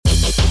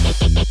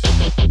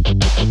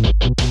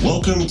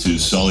Welcome to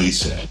Sully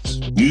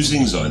Says,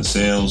 musings on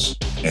sales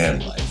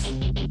and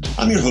life.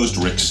 I'm your host,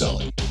 Rick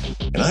Sully,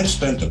 and I've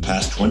spent the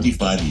past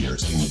 25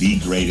 years in the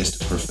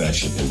greatest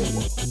profession in the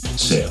world,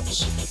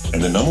 sales.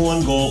 And the number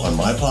one goal on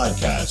my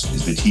podcast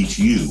is to teach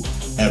you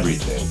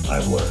everything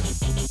I've learned.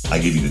 I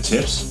give you the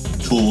tips,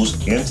 tools,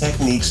 and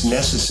techniques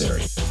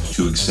necessary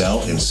to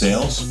excel in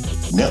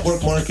sales,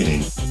 network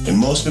marketing, and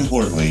most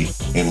importantly,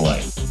 in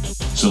life.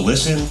 So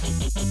listen,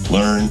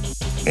 learn,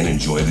 and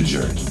enjoy the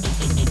journey.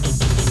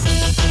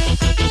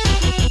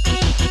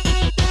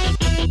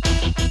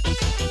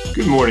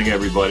 Good morning,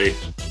 everybody.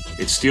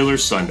 It's Steelers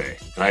Sunday,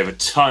 and I have a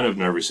ton of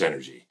nervous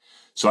energy.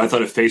 So I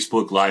thought a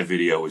Facebook Live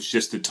video was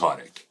just a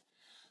tonic.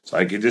 So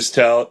I could just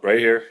tell right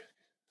here,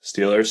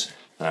 Steelers.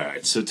 All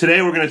right, so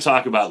today we're going to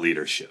talk about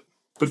leadership.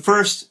 But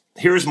first,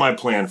 here's my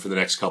plan for the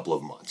next couple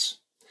of months.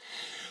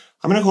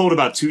 I'm going to hold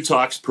about 2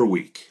 talks per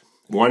week.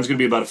 One's going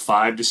to be about a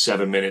 5 to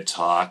 7 minute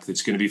talk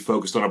that's going to be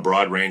focused on a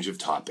broad range of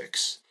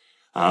topics,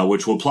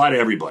 which will apply to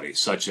everybody,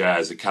 such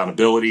as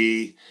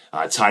accountability,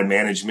 time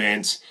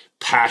management,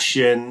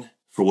 passion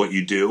for what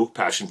you do,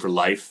 passion for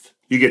life.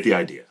 You get the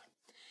idea.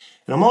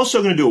 And I'm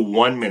also going to do a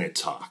 1 minute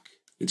talk.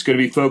 It's going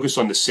to be focused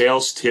on the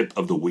sales tip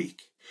of the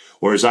week,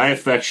 or as I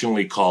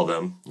affectionately call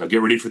them, now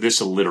get ready for this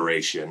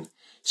alliteration,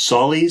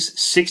 Sully's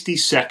 60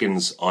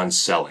 seconds on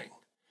selling,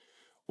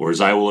 or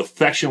as I will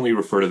affectionately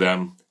refer to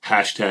them,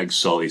 hashtag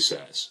Sully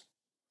Says.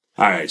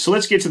 All right, so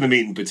let's get to the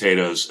meat and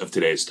potatoes of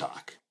today's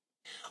talk.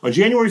 On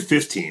January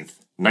 15th,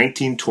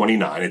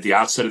 1929, at the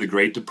outset of the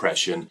Great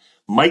Depression,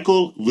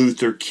 Michael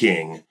Luther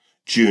King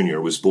Jr.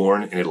 was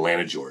born in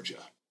Atlanta, Georgia.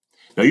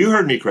 Now, you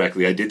heard me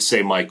correctly. I did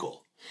say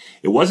Michael.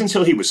 It wasn't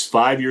until he was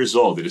 5 years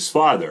old that his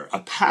father,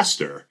 a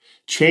pastor,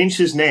 changed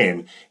his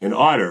name in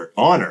honor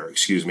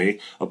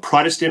a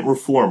Protestant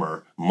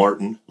reformer,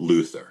 Martin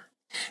Luther.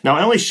 Now,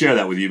 I only share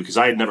that with you because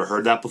I had never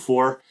heard that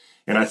before,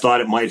 and I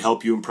thought it might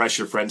help you impress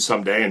your friends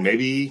someday and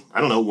maybe,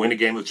 win a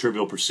game of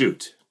Trivial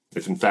Pursuit,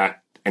 if in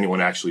fact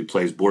anyone actually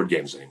plays board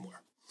games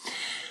anymore.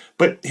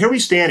 But here we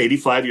stand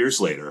 85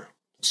 years later,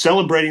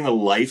 celebrating the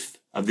life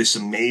of this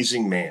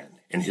amazing man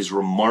and his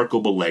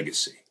remarkable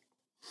legacy.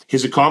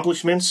 His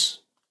accomplishments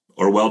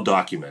are well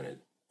documented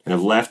and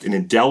have left an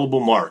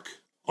indelible mark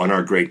on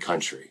our great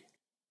country.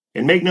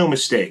 And make no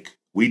mistake,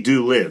 we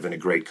do live in a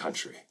great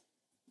country.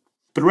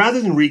 But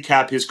rather than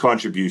recap his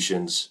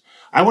contributions,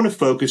 I want to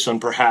focus on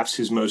perhaps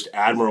his most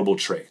admirable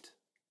trait.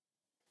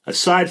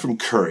 Aside from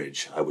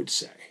courage, I would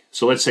say.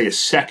 So let's say a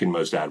second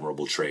most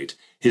admirable trait,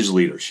 his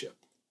leadership.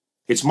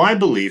 It's my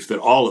belief that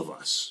all of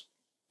us,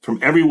 from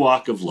every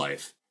walk of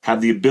life, have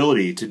the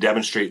ability to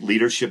demonstrate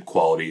leadership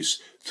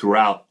qualities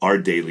throughout our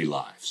daily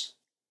lives.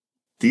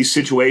 These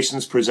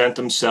situations present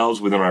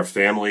themselves within our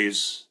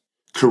families,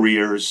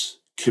 careers,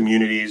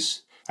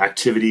 communities,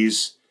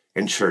 activities,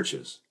 and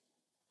churches.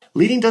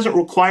 Leading doesn't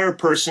require a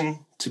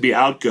person to be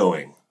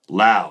outgoing,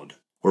 loud,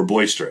 or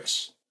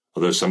boisterous,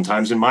 although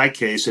sometimes in my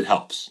case it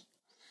helps.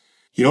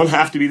 You don't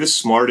have to be the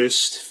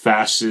smartest,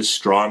 fastest,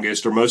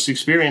 strongest, or most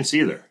experienced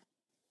either.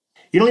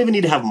 You don't even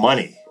need to have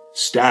money,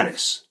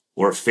 status,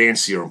 or a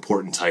fancy or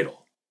important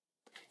title.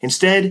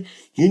 Instead,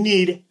 you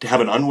need to have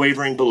an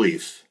unwavering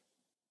belief,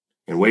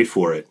 and wait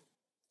for it,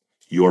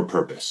 your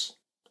purpose.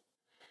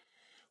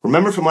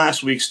 Remember from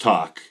last week's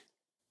talk,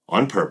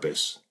 on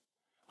purpose,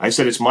 I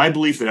said it's my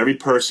belief that every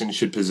person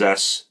should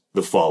possess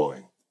the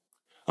following: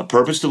 a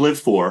purpose to live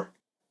for,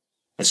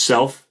 a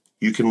self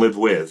you can live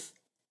with,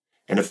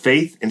 and a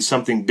faith in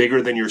something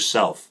bigger than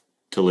yourself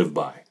to live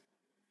by.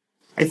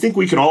 I think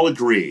we can all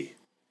agree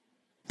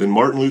that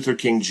Martin Luther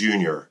King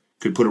Jr.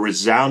 could put a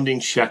resounding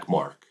check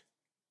mark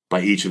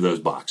by each of those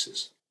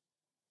boxes.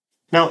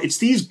 Now, it's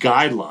these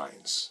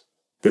guidelines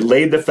that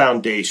laid the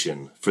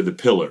foundation for the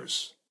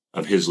pillars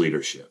of his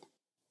leadership.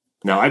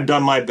 Now, I've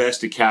done my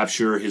best to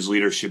capture his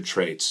leadership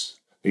traits.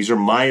 These are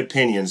my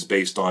opinions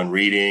based on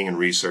reading and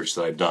research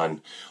that I've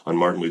done on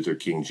Martin Luther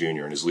King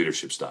Jr. and his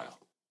leadership style.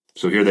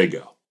 So here they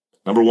go.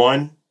 Number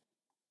 1,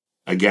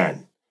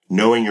 again,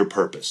 knowing your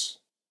purpose,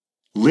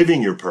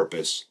 living your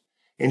purpose,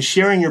 and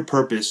sharing your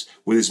purpose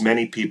with as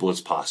many people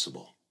as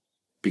possible,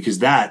 because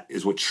that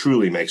is what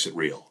truly makes it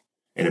real,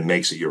 and it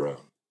makes it your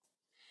own.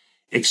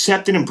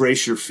 Accept and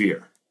embrace your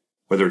fear,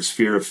 whether it's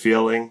fear of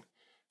failing,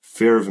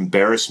 fear of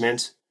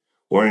embarrassment,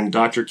 or in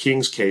Dr.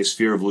 King's case,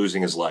 fear of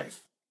losing his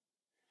life.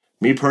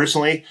 Me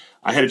personally,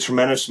 I had a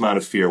tremendous amount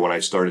of fear when I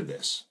started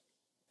this,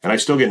 and I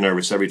still get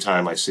nervous every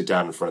time I sit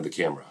down in front of the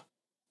camera.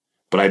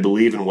 But I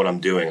believe in what I'm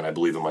doing, and I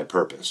believe in my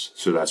purpose,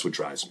 so that's what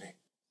drives me.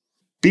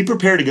 Be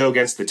prepared to go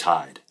against the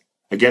tide,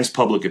 against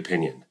public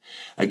opinion,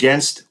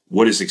 against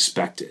what is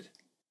expected.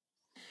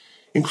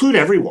 Include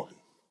everyone.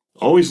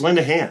 Always lend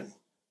a hand,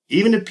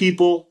 even to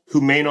people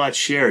who may not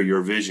share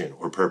your vision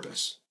or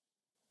purpose.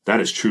 That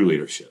is true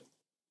leadership.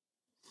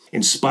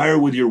 Inspire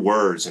with your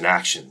words and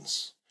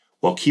actions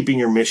while keeping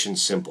your mission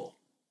simple.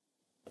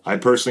 I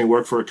personally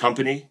work for a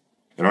company,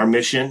 and our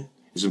mission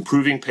is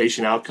improving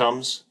patient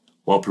outcomes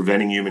while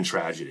preventing human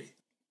tragedy.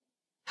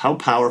 How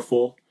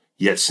powerful,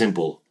 yet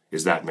simple,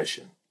 is that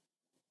mission?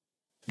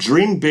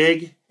 Dream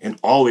big and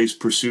always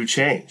pursue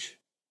change.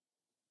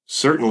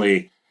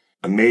 certainly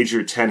a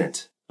major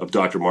tenet of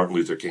Dr. Martin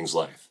Luther King's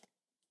life.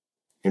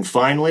 And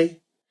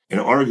finally, and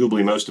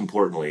arguably most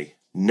importantly,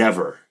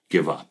 never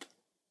give up.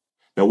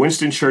 Now,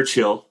 Winston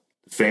Churchill,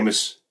 the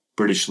famous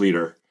British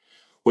leader,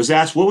 was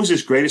asked what was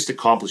his greatest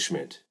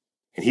accomplishment,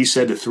 and he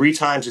said the 3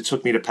 times it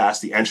took me to pass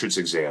the entrance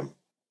exam.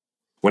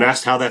 When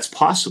asked how that's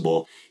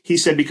possible, he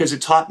said, because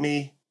it taught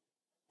me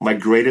my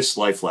greatest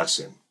life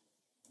lesson: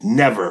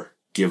 never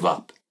give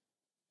up.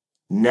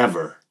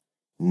 Never,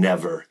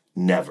 never,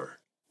 never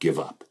give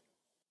up.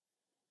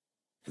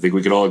 I think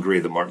we could all agree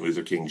that Martin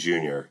Luther King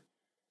Jr.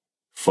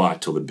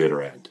 fought till the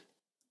bitter end.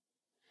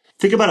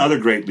 Think about other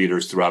great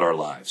leaders throughout our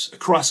lives,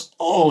 across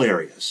all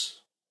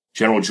areas.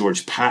 General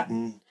George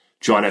Patton,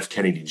 John F.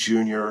 Kennedy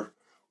Jr.,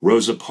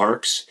 Rosa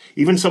Parks,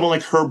 even someone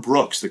like Herb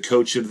Brooks, the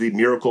coach of the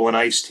Miracle on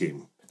Ice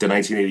team at the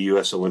 1980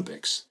 U.S.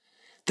 Olympics.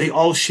 They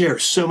all share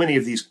so many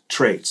of these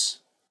traits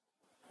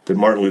that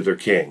Martin Luther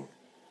King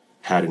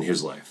had in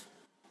his life.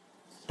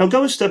 Now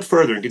go a step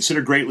further and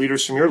consider great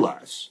leaders from your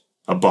lives.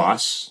 A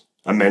boss,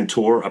 a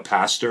mentor, a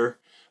pastor,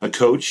 a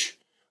coach,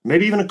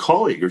 maybe even a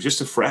colleague or just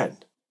a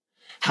friend.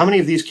 How many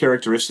of these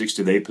characteristics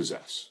do they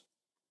possess?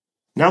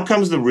 Now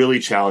comes the really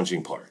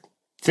challenging part.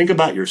 Think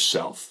about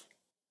yourself.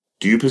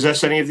 Do you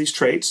possess any of these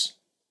traits?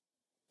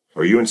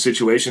 Are you in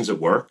situations at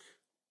work,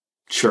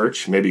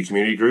 church, maybe a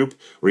community group,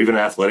 or even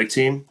an athletic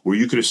team where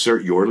you could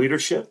assert your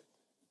leadership?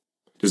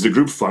 Does the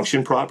group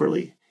function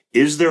properly?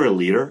 Is there a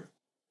leader?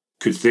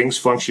 Could things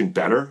function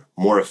better,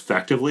 more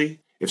effectively,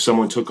 if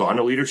someone took on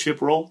a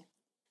leadership role?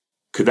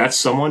 Could that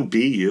someone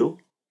be you?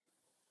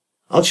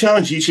 I'll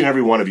challenge each and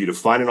every one of you to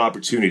find an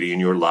opportunity in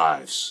your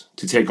lives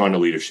to take on a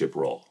leadership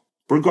role.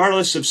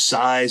 Regardless of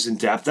size and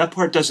depth, that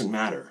part doesn't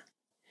matter.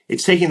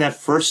 It's taking that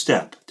first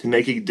step to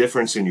make a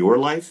difference in your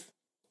life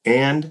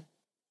and,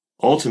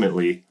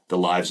 ultimately, the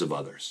lives of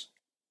others.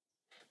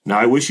 Now,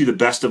 I wish you the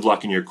best of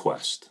luck in your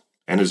quest.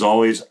 And as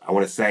always, I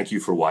want to thank you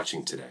for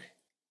watching today.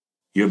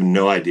 You have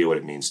no idea what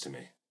it means to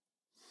me.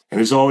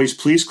 And as always,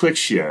 please click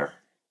share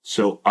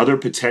so other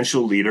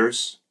potential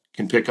leaders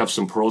can pick up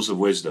some pearls of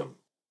wisdom.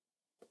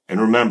 And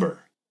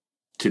remember,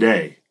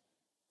 today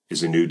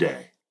is a new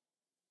day.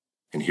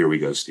 And here we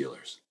go,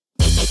 Steelers.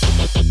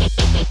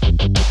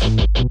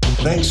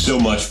 Thanks so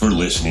much for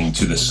listening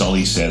to the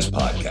Sully Says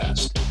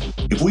podcast.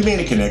 If we made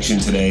a connection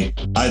today,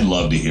 I'd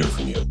love to hear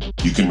from you.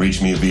 You can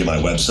reach me via my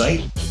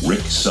website,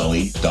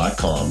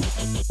 ricksully.com,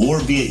 or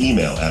via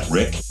email at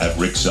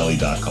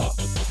rick@ricksully.com.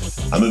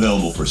 I'm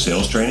available for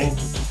sales training,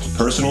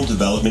 personal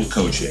development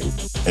coaching,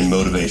 and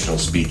motivational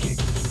speaking,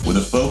 with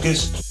a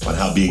focus on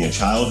how being a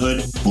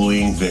childhood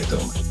bullying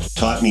victim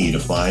taught me to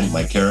find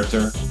my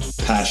character,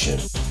 passion,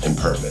 and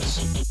purpose.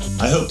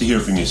 I hope to hear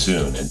from you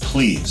soon, and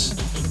please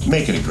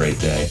make it a great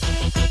day.